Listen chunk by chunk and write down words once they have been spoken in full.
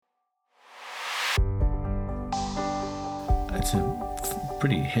It's a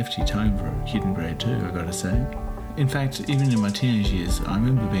pretty hefty tone for a kid in grade 2, I've got to say. In fact, even in my teenage years, I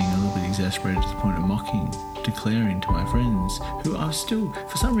remember being a little bit exasperated to the point of mocking, declaring to my friends, who I was still,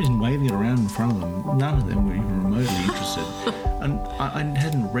 for some reason, waving it around in front of them. None of them were even remotely interested. And I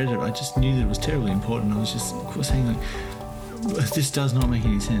hadn't read it, I just knew that it was terribly important. I was just saying, like, this does not make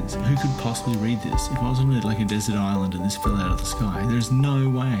any sense. Who could possibly read this? If I was on a desert island and this fell out of the sky, there's no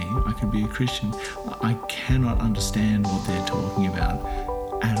way I could be a Christian. I cannot understand what they're talking about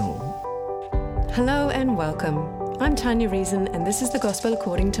at all. Hello and welcome. I'm Tanya Reason, and this is the Gospel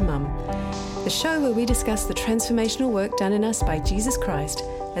According to Mum, the show where we discuss the transformational work done in us by Jesus Christ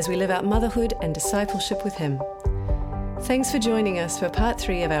as we live out motherhood and discipleship with Him. Thanks for joining us for part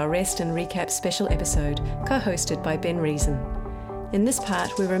 3 of our Rest and Recap special episode, co-hosted by Ben Reason. In this part,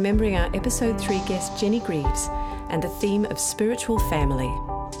 we're remembering our episode 3 guest Jenny Greaves and the theme of spiritual family.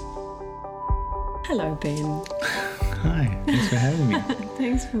 Hello, Ben. Hi, thanks for having me.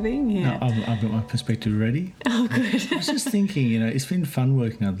 Thanks for being here. No, I've got my perspective ready. Oh, good. I was just thinking, it's been fun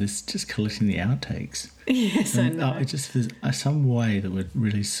working on this, just collecting the outtakes. Yes, I know. It just there's some way that would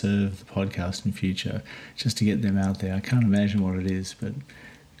really serve the podcast in future, just to get them out there. I can't imagine what it is, but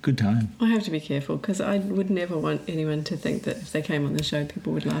good time. I have to be careful because I would never want anyone to think that if they came on the show,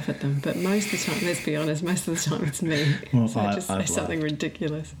 people would laugh at them. But most of the time, let's be honest, most of the time it's me. Well, so I just say I've something laughed.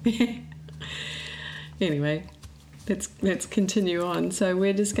 ridiculous. Anyway, let's continue on. So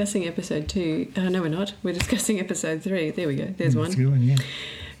we're discussing episode 2. No, we're not. We're discussing episode 3. There we go. There's one. That's a good one, yeah.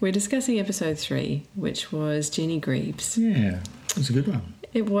 We're discussing episode 3, which was Jenny Greaves. Yeah, it was a good one.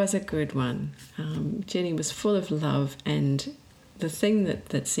 It was a good one. Jenny was full of love, and the thing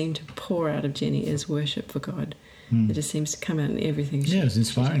that seemed to pour out of Jenny is worship for God. It just seems to come out in everything. Yeah, it was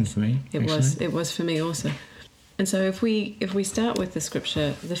inspiring for me. It was for me also. And so if we start with the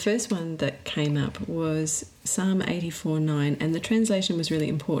scripture, the first one that came up was Psalm 84:9, and the translation was really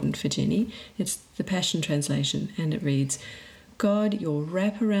important for Jenny. It's the Passion Translation, and it reads, "God, your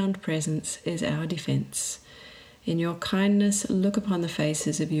wraparound presence is our defense. In your kindness, look upon the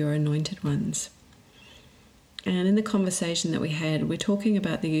faces of your anointed ones." And in the conversation that we had, we're talking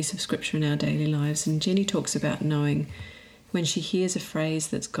about the use of scripture in our daily lives, and Jenny talks about knowing when she hears a phrase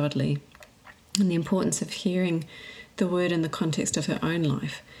that's godly, and the importance of hearing the word in the context of her own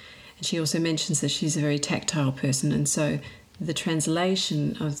life. And she also mentions that she's a very tactile person, and so the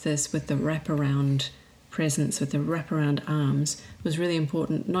translation of this with the wraparound presence, with the wraparound arms, was really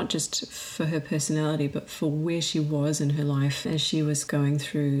important, not just for her personality, but for where she was in her life as she was going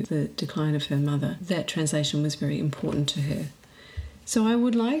through the decline of her mother. That translation was very important to her. So I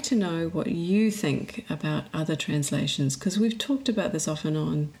would like to know what you think about other translations, because we've talked about this off and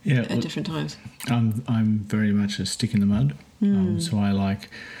on at different times. I'm very much a stick in the mud, so I like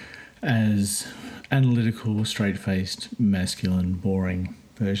as analytical, straight-faced, masculine, boring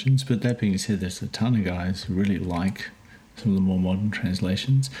versions. But that being said, there's a ton of guys who really like some of the more modern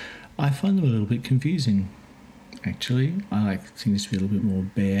translations. I find them a little bit confusing, actually. I like things to be a little bit more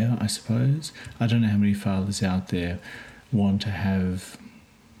bare, I suppose. I don't know how many fathers out there want to have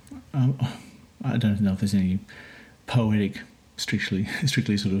I don't know if there's any poetic, strictly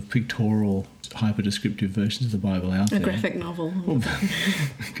sort of pictorial, hyper descriptive versions of the Bible out there. A graphic novel.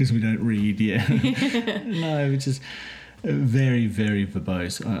 Because we don't read, yeah. No, it's just very, very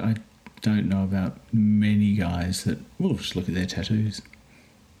verbose. I don't know about many guys that will just look at their tattoos.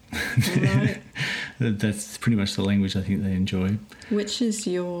 Right. That's pretty much the language I think they enjoy. Which is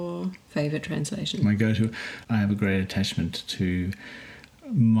your favourite translation? My go-to. I have a great attachment to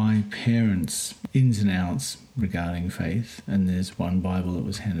my parents' ins and outs regarding faith, and there's one Bible that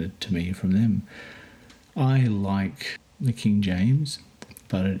was handed to me from them. I like the King James,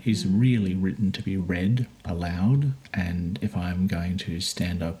 but it is really written to be read aloud, and if I'm going to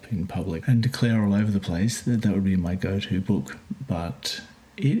stand up in public and declare all over the place, that would be my go-to book. But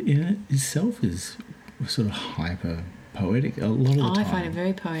it in itself is sort of hyper poetic a lot of the time. I find it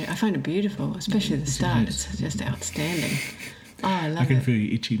very poetic. I find it beautiful, especially the start. It's just outstanding. Oh, I love it. I can feel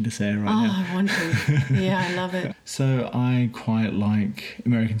you itching to say it right now. Oh, I want to. Yeah, I love it. So I quite like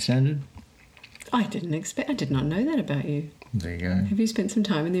American Standard. I did not know that about you. There you go. Have you spent some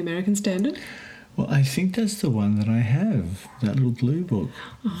time in the American Standard? Well, I think that's the one that I have, that little blue book.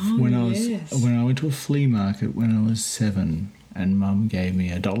 Oh, when yes. When I went to a flea market when I was 7, and Mum gave me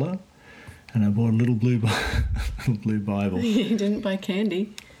 $1, and I bought a little blue Bible. You didn't buy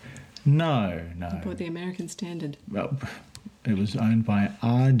candy. No. You bought the American Standard. Well, it was owned by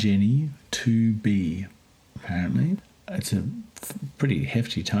R. Jenny 2B, apparently. It's a pretty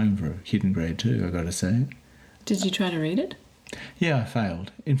hefty tome for a kid in grade 2, I've got to say. Did you try to read it? Yeah, I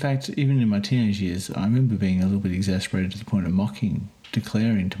failed. In fact, even in my teenage years, I remember being a little bit exasperated to the point of mocking,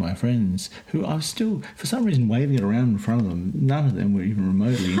 declaring to my friends, who I was still, for some reason, waving it around in front of them. None of them were even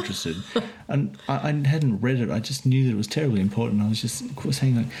remotely interested. And I hadn't read it. I just knew that it was terribly important. I was just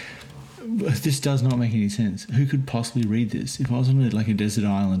saying, like, this does not make any sense. Who could possibly read this? If I was on a desert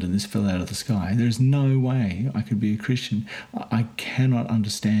island and this fell out of the sky, there's no way I could be a Christian. I cannot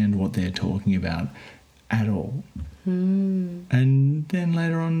understand what they're talking about at all. And then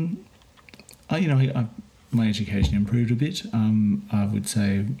later on, my education improved a bit. I would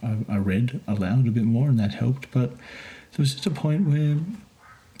say I read aloud a bit more, and that helped. But there was just a point where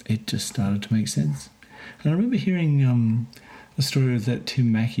it just started to make sense. And I remember hearing a story of that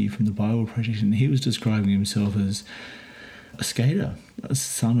Tim Mackey from the Bible Project, and he was describing himself as a skater, a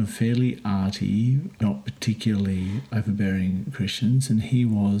son of fairly arty, not particularly overbearing Christians, and he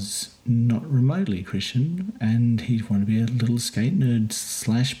was not remotely Christian, and he wanted to be a little skate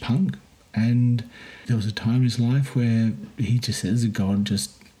nerd / punk. And there was a time in his life where he just says that God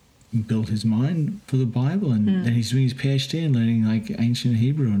just built his mind for the Bible, and then he's doing his PhD and learning like ancient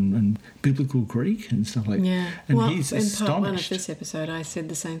Hebrew and biblical Greek and stuff like that. Yeah. And well, he's in astonished. part one of this episode, I said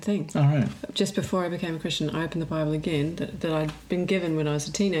the same thing. All right. Just before I became a Christian, I opened the Bible again that I'd been given when I was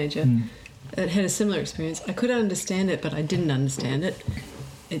a teenager. It had a similar experience. I could understand it, but I didn't understand it.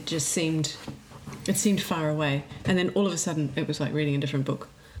 It just seemed far away. And then all of a sudden, it was like reading a different book.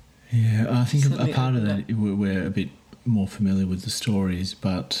 Yeah, I think Suddenly a part of opened that, we're a bit more familiar with the stories,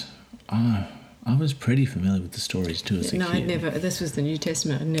 but I was pretty familiar with the stories too as a kid. No, I'd never. This was the New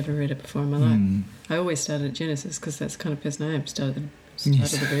Testament. I'd never read it before in my life. I always started at Genesis because that's the kind of person I am. Start at the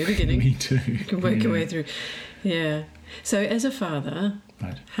very beginning. Me too. You can work your way through. Yeah. So, as a father,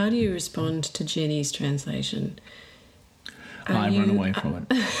 Right. how do you respond to Jenny's translation? I run away from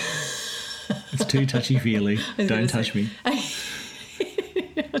it. It's too touchy-feely. Don't touch me.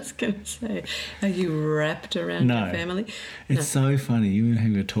 I was going to say, are you wrapped around your family? It's so funny. You were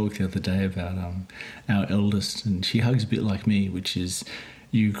having a talk the other day about our eldest, and she hugs a bit like me, which is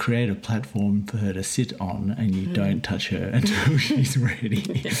you create a platform for her to sit on and you don't touch her until she's ready,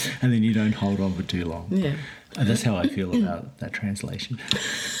 and then you don't hold on for too long. Yeah. And that's how I feel about that translation.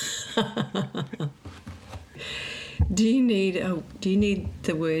 Do you need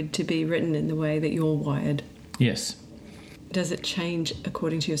the word to be written in the way that you're wired? Yes. Does it change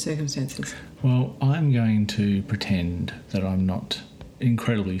according to your circumstances? Well, I'm going to pretend that I'm not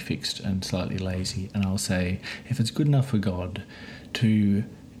incredibly fixed and slightly lazy, and I'll say, if it's good enough for God to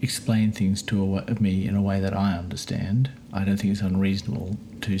explain things to me in a way that I understand, I don't think it's unreasonable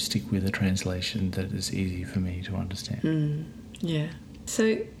to stick with a translation that is easy for me to understand. Yeah.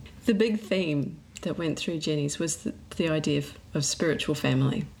 So the big theme that went through Jenny's was the idea of spiritual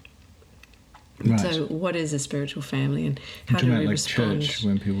family. Right. So what is a spiritual family, and how do we respond? Church,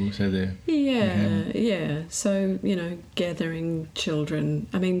 when people say they're... Yeah. So, gathering children.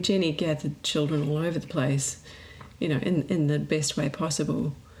 I mean, Jenny gathered children all over the place, in the best way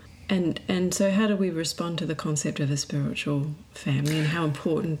possible. And so how do we respond to the concept of a spiritual family, and how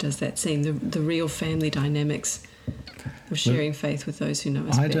important does that seem, the real family dynamics of sharing faith with those who know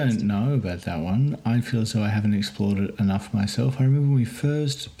us best? I don't know about that one. I feel as though I haven't explored it enough myself. I remember when we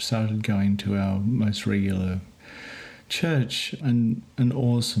first started going to our most regular church, and an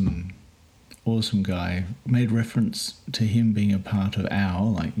awesome guy made reference to him being a part of our,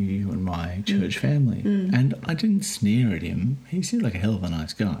 like you and my, church family. And I didn't sneer at him. He seemed like a hell of a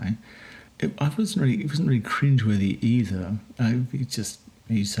nice guy. It wasn't really cringeworthy either.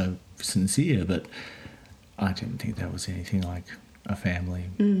 He's so sincere, but I didn't think that was anything like a family.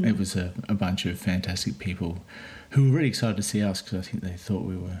 It was a bunch of fantastic people who were really excited to see us because I think they thought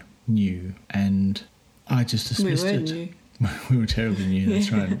we were new, and I just dismissed it. New. We were terribly new,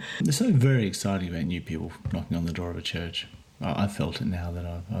 that's right. There's something very exciting about new people knocking on the door of a church. I felt it now that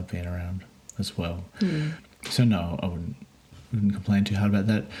I've been around as well. So no, I wouldn't complain too hard about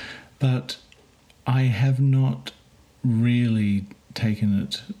that. But I have not really taken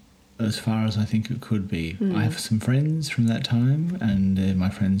it as far as I think it could be. I have some friends from that time, and they're my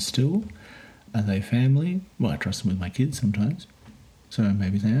friends still. Are they family? Well, I trust them with my kids sometimes, so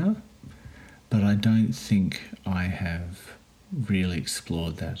maybe they are. But I don't think I have really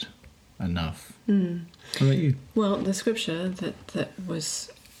explored that enough. What about you? Well, the scripture that was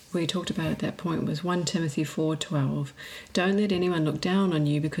we talked about at that point was 1 Timothy 4:12. Don't let anyone look down on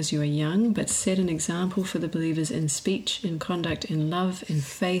you because you are young, but set an example for the believers in speech, in conduct, in love, in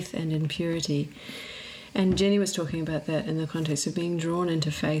faith, and in purity. And Jenny was talking about that in the context of being drawn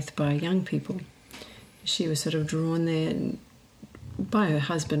into faith by young people. She was sort of drawn there by her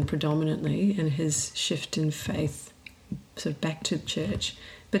husband predominantly, and his shift in faith sort of back to church,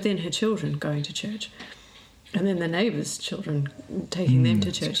 but then her children going to church, and then the neighbours' children taking them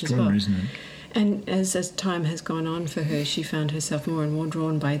to church as well. Isn't it? And as time has gone on for her, she found herself more and more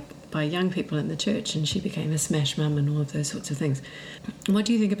drawn by young people in the church, and she became a smash mum and all of those sorts of things. What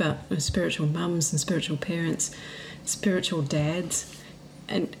do you think about spiritual mums and spiritual parents, spiritual dads?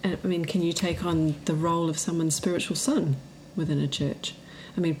 And I mean, can you take on the role of someone's spiritual son within a church?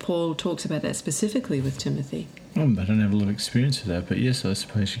 I mean, Paul talks about that specifically with Timothy. I don't have a lot of experience with that, but yes, I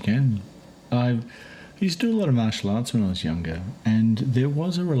suppose you can. I used to do a lot of martial arts when I was younger, and there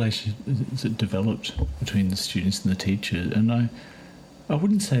was a relationship that developed between the students and the teacher, and I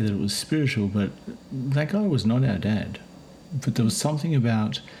wouldn't say that it was spiritual, but that guy was not our dad. But there was something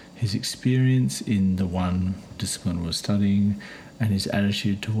about his experience in the one discipline we were studying and his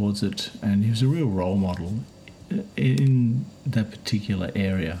attitude towards it, and he was a real role model in that particular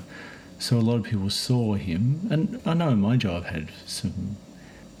area. So a lot of people saw him, and I know in my job I've had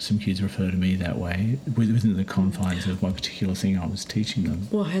some kids refer to me that way within the confines of my particular thing I was teaching them.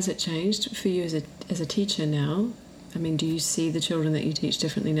 Well, has it changed for you as a teacher now? I mean, do you see the children that you teach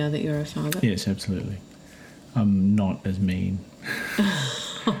differently now that you're a father? Yes, absolutely. I'm not as mean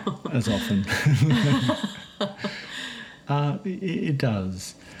as often. It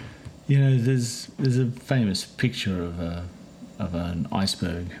does. You know, there's a famous picture of an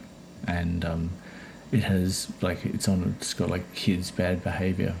iceberg, and it's got like kids' bad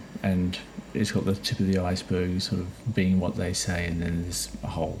behaviour, and it's got the tip of the iceberg sort of being what they say, and then there's a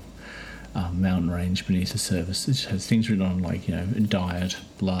whole mountain range beneath the surface. It has things written on, like, you know, diet,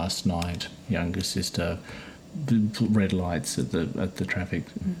 last night, younger sister, red lights at the traffic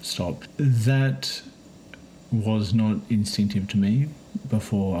stop. That was not instinctive to me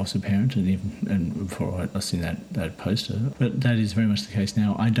before I was a parent, and before I seen that poster. But that is very much the case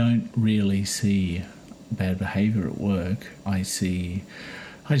now. I don't really see bad behaviour at work. I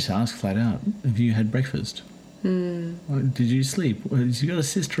just ask flat out, have you had breakfast? Did you sleep? Have you got a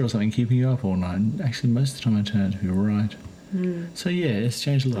sister or something keeping you up all night? And actually, most of the time I turn out to be right. So yeah, it's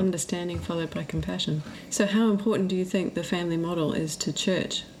changed a lot. Understanding followed by compassion. So how important do you think the family model is to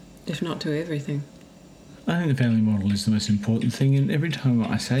church, if not to everything? I think the family model is the most important thing, and every time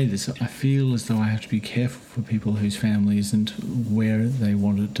I say this, I feel as though I have to be careful for people whose family isn't where they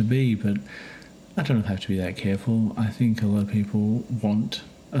want it to be, but I don't have to be that careful. I think a lot of people want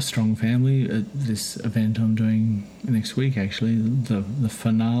a strong family. At this event I'm doing next week, actually, the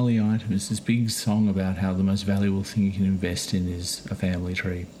finale item is this big song about how the most valuable thing you can invest in is a family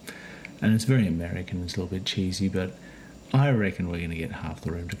tree. And it's very American, it's a little bit cheesy, but I reckon we're going to get half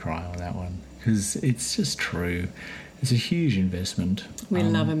the room to cry on that one, because it's just true. It's a huge investment. We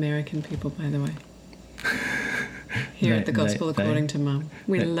love American people, by the way. Here at the Gospel According to Mum.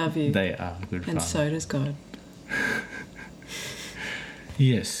 We love you. They are good fun. And so does God.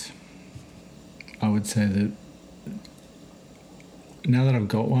 Yes. I would say that now that I've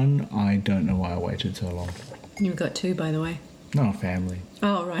got one, I don't know why I waited so long. You've got two, by the way. No, family.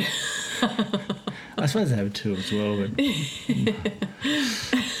 Oh, right. I suppose I have two as well, but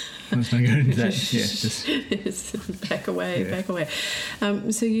let's not go into that. Yeah, just back away.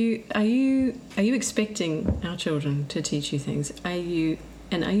 So are you expecting our children to teach you things? Are you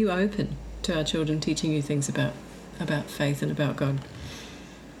open to our children teaching you things about faith and about God?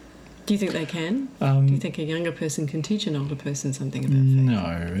 Do you think they can? Do you think a younger person can teach an older person something about faith? No,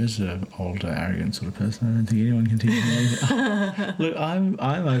 as an older, arrogant sort of person, I don't think anyone can teach me anything. Look, I'm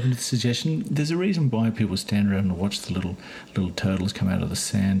open to the suggestion. There's a reason why people stand around and watch the little turtles come out of the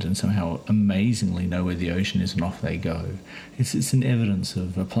sand and somehow amazingly know where the ocean is, and off they go. It's an evidence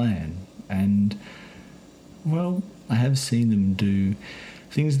of a plan. And, well, I have seen them do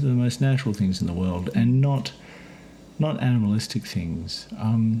things that are the most natural things in the world, and not animalistic things,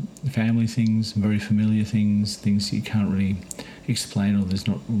 family things, very familiar things you can't really explain or there's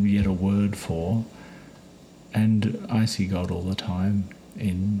not yet a word for. And I see God all the time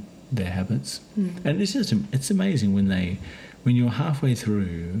in their habits. And it's amazing when you're halfway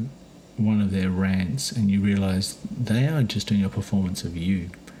through one of their rants and you realise they are just doing a performance of you.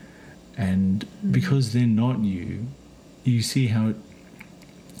 And because they're not you see how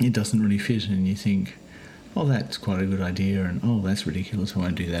it doesn't really fit, and you think, oh, that's quite a good idea, and oh, that's ridiculous, I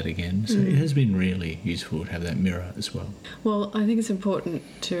won't do that again. So it has been really useful to have that mirror as well. Well, I think it's important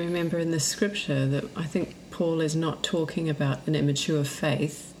to remember in the scripture that I think Paul is not talking about an immature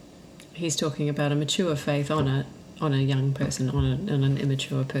faith. He's talking about a mature faith on a young person, on an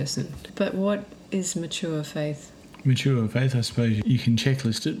immature person. But what is mature faith? Mature faith, I suppose you can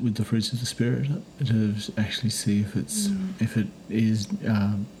checklist it with the fruits of the Spirit to actually see if it is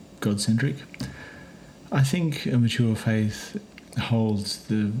God-centric. I think a mature faith holds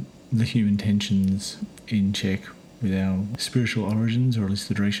the human tensions in check with our spiritual origins, or at least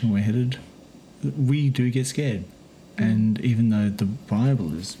the direction we're headed. We do get scared. And even though the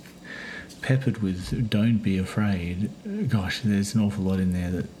Bible is peppered with don't be afraid, gosh, there's an awful lot in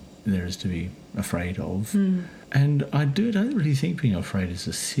there that there is to be afraid of. And I don't really think being afraid is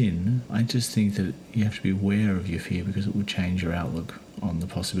a sin. I just think that you have to be aware of your fear because it will change your outlook on the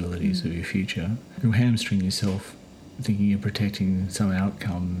possibilities of your future. You'll hamstring yourself thinking you're protecting some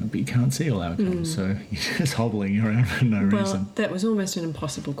outcome, but you can't see all outcomes, so you're just hobbling around for no reason. Well, that was almost an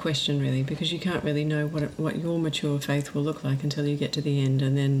impossible question, really, because you can't really know what your mature faith will look like until you get to the end,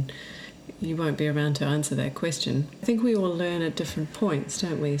 and then you won't be around to answer that question. I think we all learn at different points,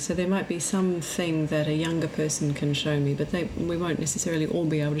 don't we? So there might be something that a younger person can show me, but we won't necessarily all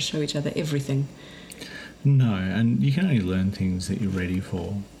be able to show each other everything. No, and you can only learn things that you're ready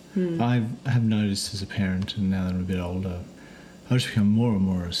for. I have noticed as a parent, and now that I'm a bit older, I've just become more and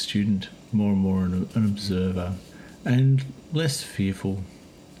more a student, more and more an observer, and less fearful,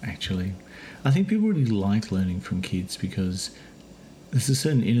 actually. I think people really like learning from kids because there's a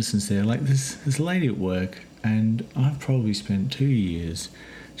certain innocence there. Like this lady at work, and I've probably spent 2 years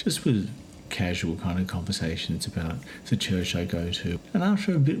just with casual kind of conversations about the church I go to. And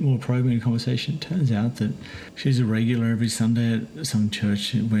after a bit more probing conversation, it turns out that she's a regular every Sunday at some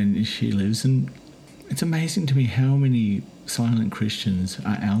church when she lives. And it's amazing to me how many silent Christians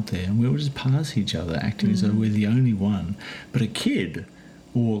are out there, and we all just pass each other, acting as though we're the only one. But a kid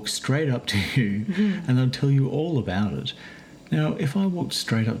will walk straight up to you and they'll tell you all about it. Now, if I walked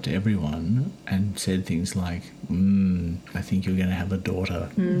straight up to everyone and said things like, I think you're going to have a daughter,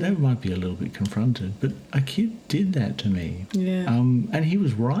 they might be a little bit confronted. But a kid did that to me. Yeah. And he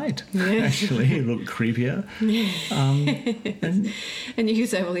was right, actually. A little creepier. And you could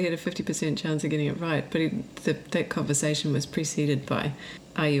say, well, he had a 50% chance of getting it right. But that conversation was preceded by,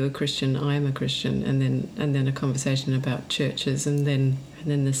 are you a Christian? I am a Christian. And then a conversation about churches, and then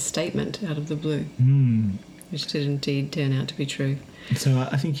this statement out of the blue. Which did indeed turn out to be true. So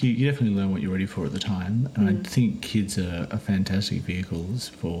I think you definitely learn what you're ready for at the time. And I think kids are fantastic vehicles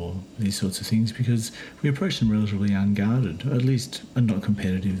for these sorts of things because we approach them relatively unguarded, or at least not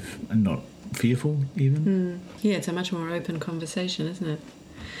competitive and not fearful even. Yeah, it's a much more open conversation, isn't it?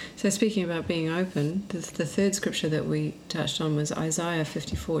 So speaking about being open, the third scripture that we touched on was Isaiah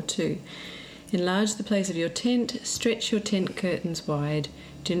 54:2. Enlarge the place of your tent, stretch your tent curtains wide,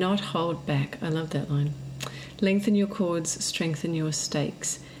 do not hold back. I love that line. Lengthen your cords, strengthen your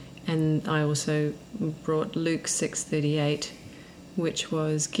stakes. And I also brought Luke 6:38, which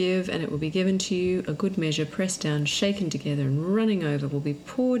was, give and it will be given to you, a good measure pressed down, shaken together and running over will be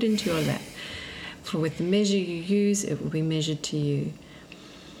poured into your lap. For with the measure you use, it will be measured to you.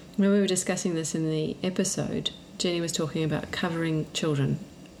 When we were discussing this in the episode, Jenny was talking about covering children,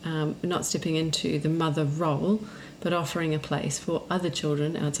 not stepping into the mother role, but offering a place for other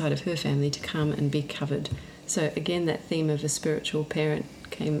children outside of her family to come and be covered. So again, that theme of a spiritual parent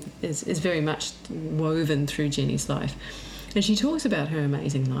is very much woven through Jenny's life. And she talks about her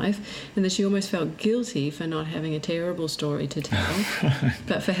amazing life and that she almost felt guilty for not having a terrible story to tell,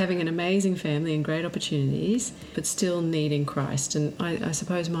 but for having an amazing family and great opportunities, but still needing Christ. And I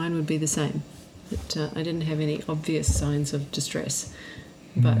suppose mine would be the same. That I didn't have any obvious signs of distress,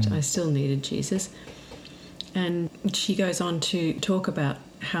 but I still needed Jesus. And she goes on to talk about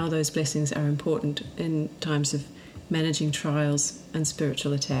how those blessings are important in times of managing trials and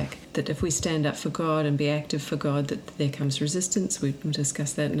spiritual attack. That if we stand up for God and be active for God, that there comes resistance. We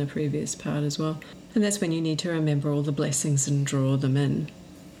discussed that in a previous part as well. And that's when you need to remember all the blessings and draw them in.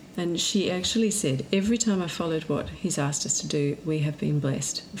 And she actually said, every time I followed what he's asked us to do, we have been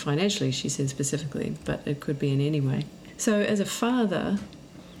blessed. Financially, she said specifically, but it could be in any way. So as a father,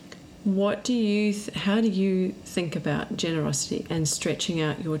 how do you think about generosity and stretching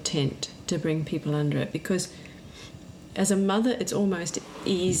out your tent to bring people under it? Because as a mother, it's almost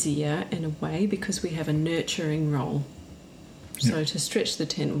easier in a way because we have a nurturing role. Yeah. So to stretch the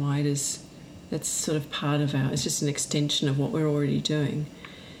tent wide that's sort of part of it's just an extension of what we're already doing.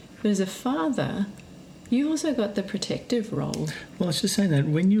 But as a father, you also got the protective role. Well, I was just saying that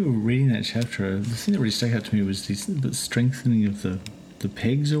when you were reading that chapter, the thing that really stuck out to me was the strengthening of the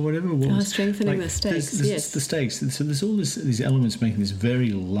pegs or whatever. Strengthening the stakes, yes. The stakes. So there's all these elements making this very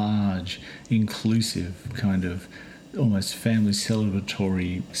large, inclusive kind of almost family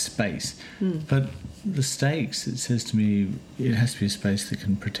celebratory space. But the stakes, it says to me, it has to be a space that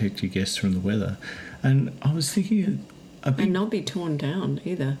can protect your guests from the weather. And I was thinking... and not be torn down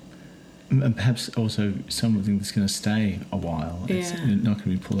either. And perhaps also something that's going to stay a while. Yeah. It's not going to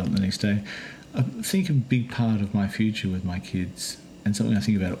be pulled up the next day. I think a big part of my future with my kids, and something I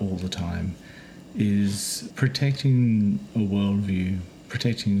think about all the time, is protecting a worldview,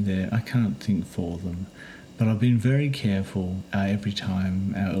 protecting I can't think for them, but I've been very careful every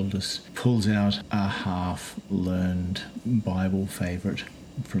time our eldest pulls out a half-learned Bible favourite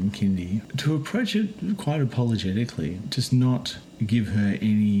from kindy to approach it quite apologetically, just not give her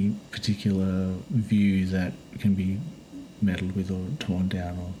any particular view that can be meddled with or torn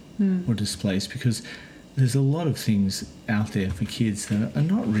down or displaced, because there's a lot of things out there for kids that are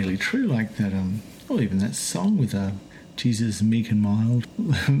not really true, like that, or even that song with Jesus meek and mild,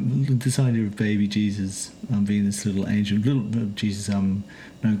 this idea of baby Jesus being this little angel, little Jesus,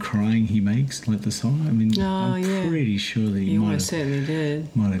 no crying he makes, like the song. I mean, I'm pretty sure that you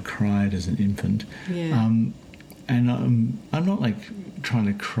might have cried as an infant. Yeah. And I'm not like trying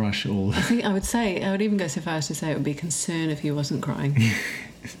to crush all. I would even go so far as to say it would be a concern if he wasn't crying.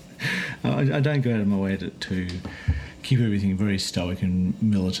 I don't go out of my way to keep everything very stoic and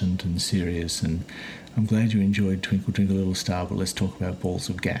militant and serious, and I'm glad you enjoyed Twinkle Twinkle Little Star, but let's talk about balls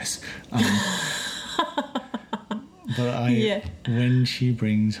of gas. But when she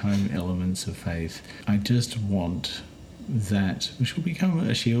brings home elements of faith, I just want that, which will become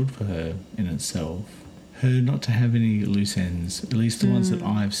a shield for her in itself, her not to have any loose ends, at least the ones that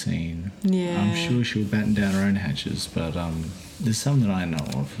I've seen. Yeah. I'm sure she'll batten down her own hatches, but there's some that I know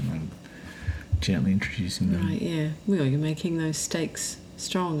of, and I'm gently introducing them. Right, yeah. Well, you're making those stakes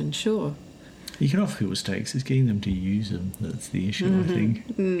strong and sure. You can offer people stakes. It's getting them to use them that's the issue, I think.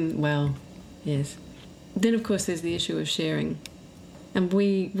 Well, yes. Then, of course, there's the issue of sharing. And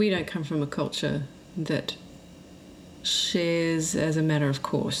we don't come from a culture that shares as a matter of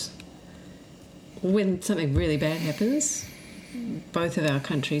course. When something really bad happens, both of our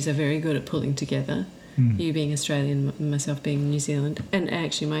countries are very good at pulling together. You being Australian, myself being New Zealand, and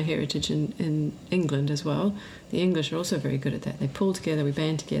actually my heritage in England as well. The English are also very good at that. They pull together, we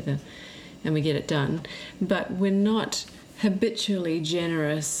band together, and we get it done. But we're not habitually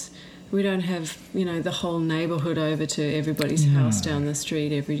generous. We don't have, the whole neighbourhood over to everybody's house down the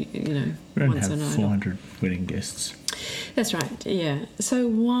street every, we don't once a have night. 400 wedding guests. That's right, yeah. So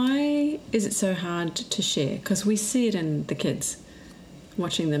why is it so hard to share? Because we see it in the kids,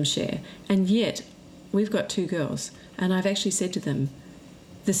 watching them share. And yet, we've got 2 girls, and I've actually said to them,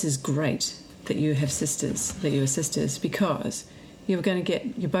 this is great that you have sisters, that you are sisters, because you're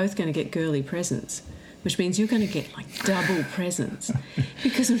both going to get girly presents, which means you're going to get like double presents.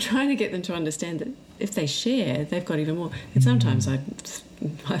 Because I'm trying to get them to understand that if they share, they've got even more. And sometimes I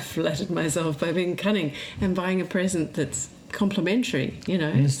flattered myself by being cunning and buying a present that's complimentary,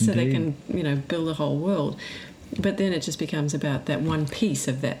 Yes, so indeed. they can, build a whole world. But then it just becomes about that one piece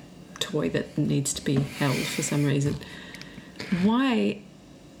of that toy that needs to be held for some reason. Why?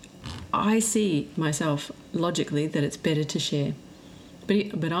 I see myself logically that it's better to share.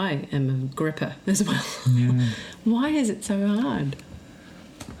 But I am a gripper as well. Yeah. Why is it so hard?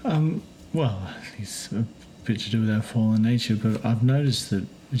 Well, it's a bit to do with our fallen nature, but I've noticed that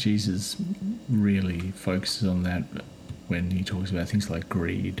Jesus really focuses on that when he talks about things like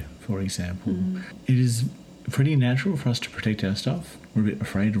greed, for example. It is pretty natural for us to protect our stuff. We're a bit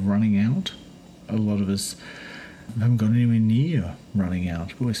afraid of running out. A lot of us haven't got anywhere near running out,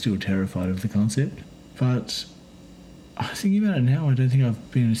 but we're still terrified of the concept. But thinking about it now, I don't think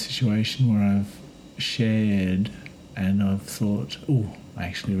I've been in a situation where I've shared and I've thought, oh, I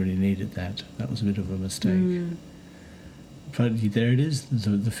actually really needed that. That was a bit of a mistake. But there it is,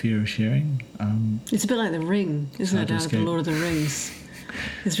 the fear of sharing. It's a bit like the ring, isn't it, out of the Lord of the Rings?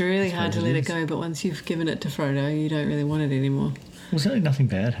 It's really hard to let it go, but once you've given it to Frodo, you don't really want it anymore. Well, certainly nothing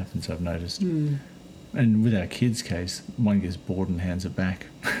bad happens, I've noticed. And with our kids' case, one gets bored and hands it back.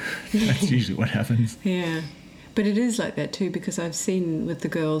 That's usually what happens. Yeah. But it is like that too, because I've seen with the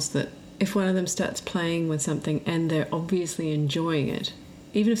girls that if one of them starts playing with something and they're obviously enjoying it,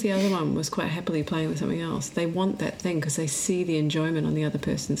 even if the other one was quite happily playing with something else, they want that thing because they see the enjoyment on the other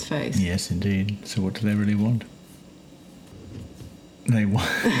person's face. Yes, indeed. So what do they really want? They want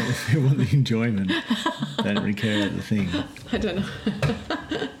the enjoyment. They don't really care about the thing. I don't know.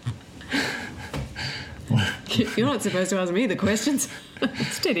 You're not supposed to ask me the questions.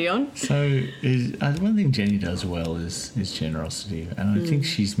 Steady on. So one thing Jenny does well is generosity, and I think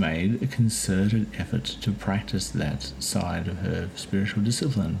she's made a concerted effort to practice that side of her spiritual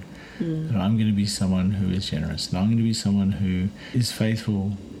discipline. That I'm going to be someone who is generous, and I'm going to be someone who is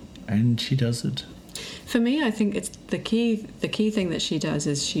faithful, and she does it. For me, I think it's the key thing that she does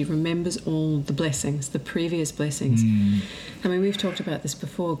is she remembers all the blessings, the previous blessings. I mean, we've talked about this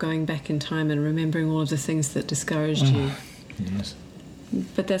before, going back in time and remembering all of the things that discouraged you. Yes.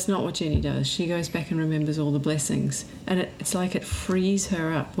 But that's not what Jenny does. She goes back and remembers all the blessings. And it's like it frees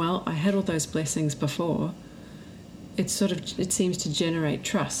her up. Well, I had all those blessings before. It seems to generate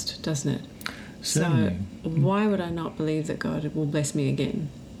trust, doesn't it? Certainly. So why would I not believe that God will bless me again?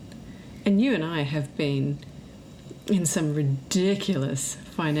 And you and I have been in some ridiculous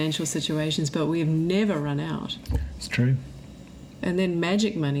financial situations, but we've never run out. It's true. And then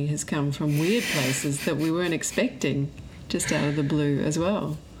magic money has come from weird places that we weren't expecting, just out of the blue as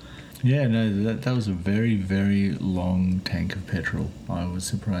well. Yeah, no, that was a very, very long tank of petrol. I was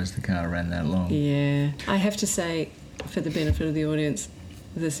surprised the car ran that long. Yeah. I have to say, for the benefit of the audience,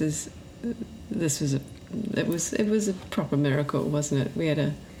 it was a proper miracle, wasn't it? We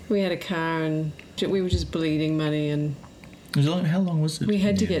had a car and we were just bleeding money, and How long was it? we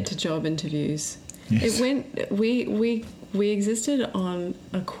had to get to job interviews. Yes. It went. We existed on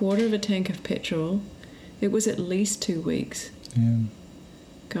a quarter of a tank of petrol. It was at least 2 weeks. Yeah.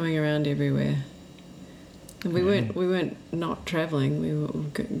 Going around everywhere. And we weren't not travelling.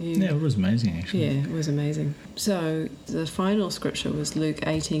 Yeah, it was amazing actually. Yeah, it was amazing. So the final scripture was Luke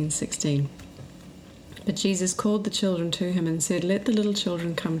 18:16. But Jesus called the children to him and said, "Let the little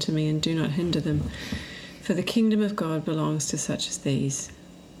children come to me and do not hinder them, for the kingdom of God belongs to such as these."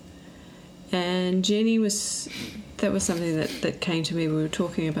 And Jenny that was something that came to me. We were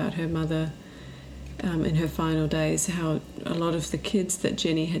talking about her mother in her final days, how a lot of the kids that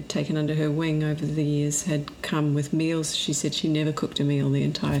Jenny had taken under her wing over the years had come with meals. She said she never cooked a meal the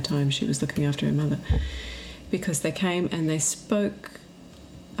entire time she was looking after her mother, because they came and they spoke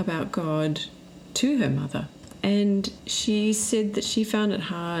about God to her mother. And she said that she found it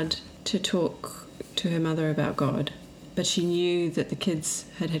hard to talk to her mother about God, but she knew that the kids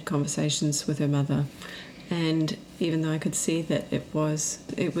had had conversations with her mother. And even though I could see that it was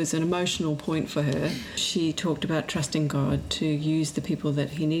an emotional point for her, she talked about trusting God to use the people that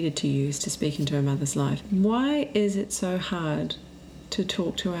he needed to use to speak into her mother's life. Why is it so hard to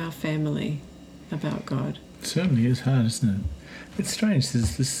talk to our family about God? It certainly is hard, isn't it? It's strange.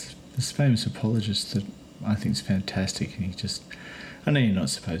 There's this famous apologist that I think is fantastic, and I know you're not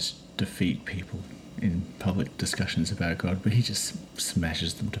supposed to defeat people in public discussions about God, but he just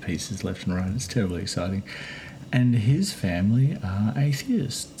smashes them to pieces left and right. It's terribly exciting. And his family are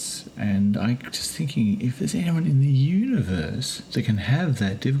atheists. And I'm just thinking, if there's anyone in the universe that can have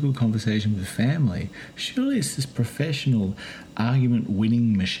that difficult conversation with family, surely it's this professional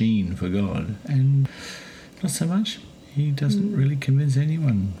argument-winning machine for God. And not so much. He doesn't really convince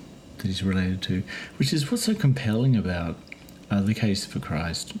anyone that he's related to, which is what's so compelling about the case for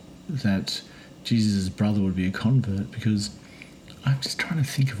Christ, that Jesus' brother would be a convert, because I'm just trying to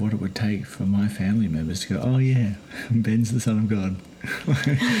think of what it would take for my family members to go, "Oh yeah, Ben's the Son of God."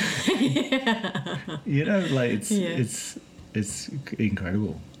 Yeah. You know, like it's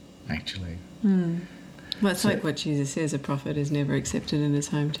incredible, actually. Well, it's like what Jesus says: a prophet is never accepted in his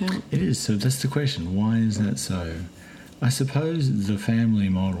hometown. It is. So that's the question. Why is that so? I suppose the family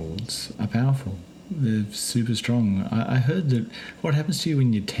models are powerful. They're super strong. I heard that what happens to you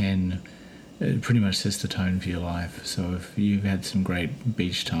when you're 10, it pretty much sets the tone for your life. So if you've had some great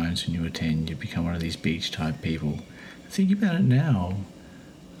beach times when you were 10, you become one of these beach type people. Think about it now.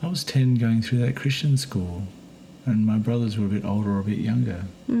 I was 10 going through that Christian school, and my brothers were a bit older or a bit younger.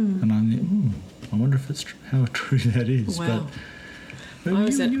 And I wonder if it's how true that is. Wow. But I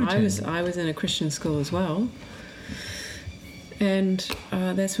was in a Christian school as well, and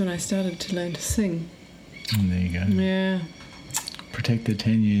that's when I started to learn to sing. And there you go. Yeah. Protect their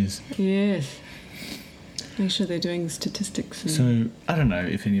 10 years. Yes. Make sure they're doing statistics. And So, I don't know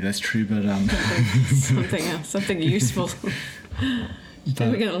if any of that's true, but... something else, something useful. But,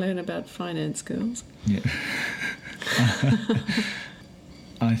 We're going to learn about finance, girls. Yeah.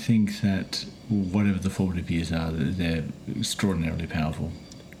 I think that whatever the formative years are, they're extraordinarily powerful.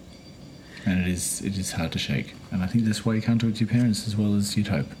 And it is hard to shake. And I think that's why you can't talk to your parents as well as you'd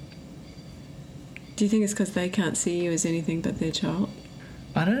hope. Do you think it's because they can't see you as anything but their child?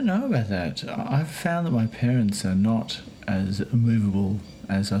 I don't know about that. I've found that my parents are not as immovable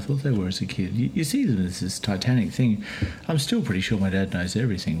as I thought they were as a kid. You see them as this titanic thing. I'm still pretty sure my dad knows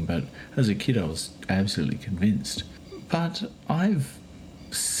everything, but as a kid I was absolutely convinced. But I've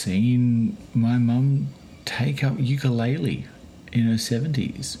seen my mum take up ukulele in her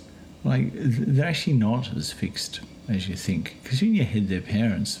 70s. Like, they're actually not as fixed as you think. Because in your head they're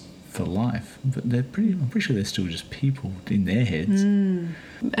parents for life, but I'm pretty sure they're still just people in their heads. And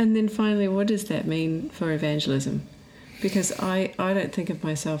then finally, what does that mean for evangelism? Because I don't think of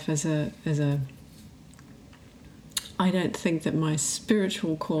myself as a I don't think that my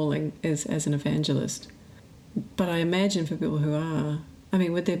spiritual calling is as an evangelist. But I imagine for people who are, I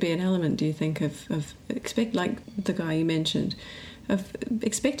mean, would there be an element, do you think, of expect, like the guy you mentioned, of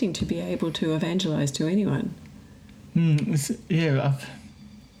expecting to be able to evangelise to anyone? You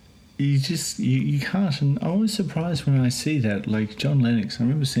can't. And I'm always surprised when I see that. Like John Lennox, I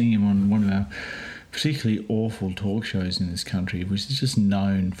remember seeing him on one of our particularly awful talk shows in this country, which is just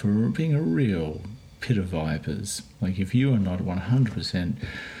known for being a real pit of vipers. Like, if you are not 100%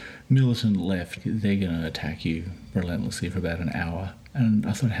 militant left, they're going to attack you relentlessly for about an hour. And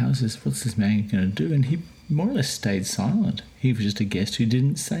I thought, what's this man going to do? And he more or less stayed silent. He was just a guest who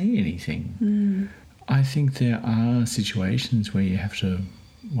didn't say anything. I think there are situations where you have to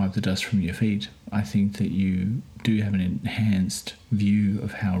wipe the dust from your feet. I think that you do have an enhanced view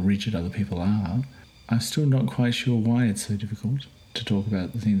of how rigid other people are. I'm still not quite sure why it's so difficult to talk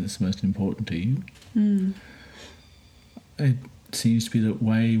about the thing that's most important to you. It seems to be that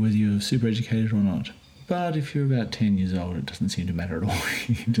way whether you're super educated or not. But if you're about 10 years old, it doesn't seem to matter at all.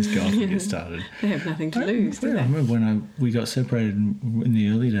 You can just go off and get started. They have nothing to lose, do they? I remember when we got separated in the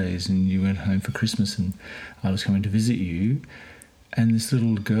early days and you went home for Christmas and I was coming to visit you, and this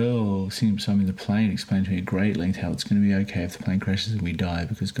little girl sitting beside me in the plane explained to me at great length how it's going to be okay if the plane crashes and we die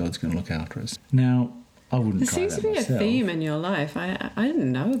because God's going to look after us. Now, I wouldn't there try that myself. There seems to be a theme in your life. I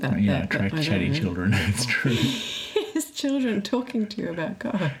didn't know about that. Yeah, attract chatty children. It's true. Yes, children talking to you about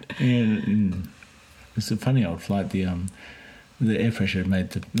God. Yeah, it's a funny old flight. The air pressure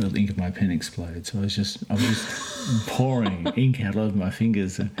made the ink of my pen explode. So I was just pouring ink out over my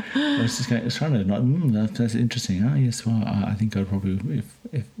fingers. And I was trying to that's interesting. Oh yes, well I think God probably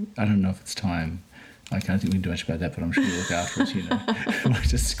if I don't know if it's time. I can't think we can do much about that, but I'm sure you'll look after us. Like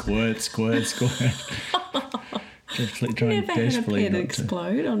just squirt. Just trying never desperately had a pen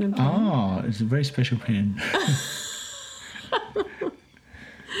explode on a pen. Oh, it's a very special pen.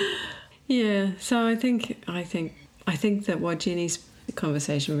 Yeah, so I think that what Jenny's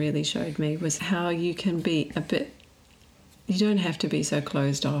conversation really showed me was how you can be you don't have to be so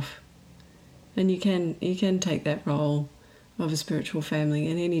closed off, and you can take that role of a spiritual family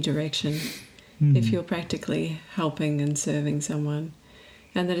in any direction if you're practically helping and serving someone,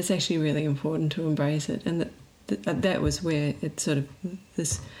 and that it's actually really important to embrace it, and that was where it sort of,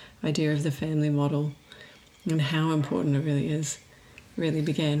 this idea of the family model and how important it really is, really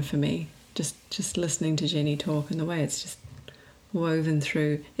began for me. Just listening to Jenny talk and the way it's just woven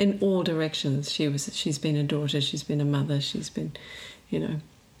through in all directions. She's been a daughter, she's been a mother, she's been, It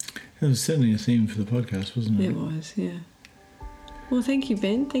was certainly a theme for the podcast, wasn't it? It was, yeah. Well, thank you,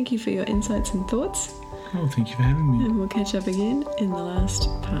 Ben. Thank you for your insights and thoughts. Oh, thank you for having me. And we'll catch up again in the last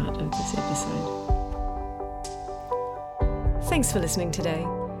part of this episode. Thanks for listening today.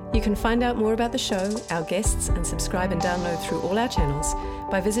 You can find out more about the show, our guests, and subscribe and download through all our channels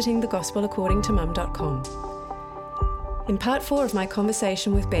by visiting thegospelaccordingtomum.com. In part 4 of my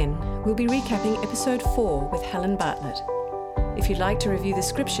conversation with Ben, we'll be recapping episode 4 with Helen Bartlett. If you'd like to review the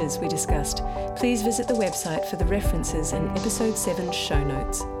scriptures we discussed, please visit the website for the references and episode 7 show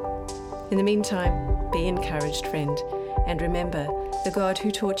notes. In the meantime, be encouraged, friend, and remember, the God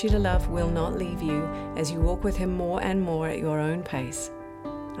who taught you to love will not leave you as you walk with him more and more at your own pace.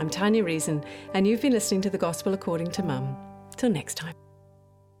 I'm Tanya Reason, and you've been listening to The Gospel According to Mum. Till next time.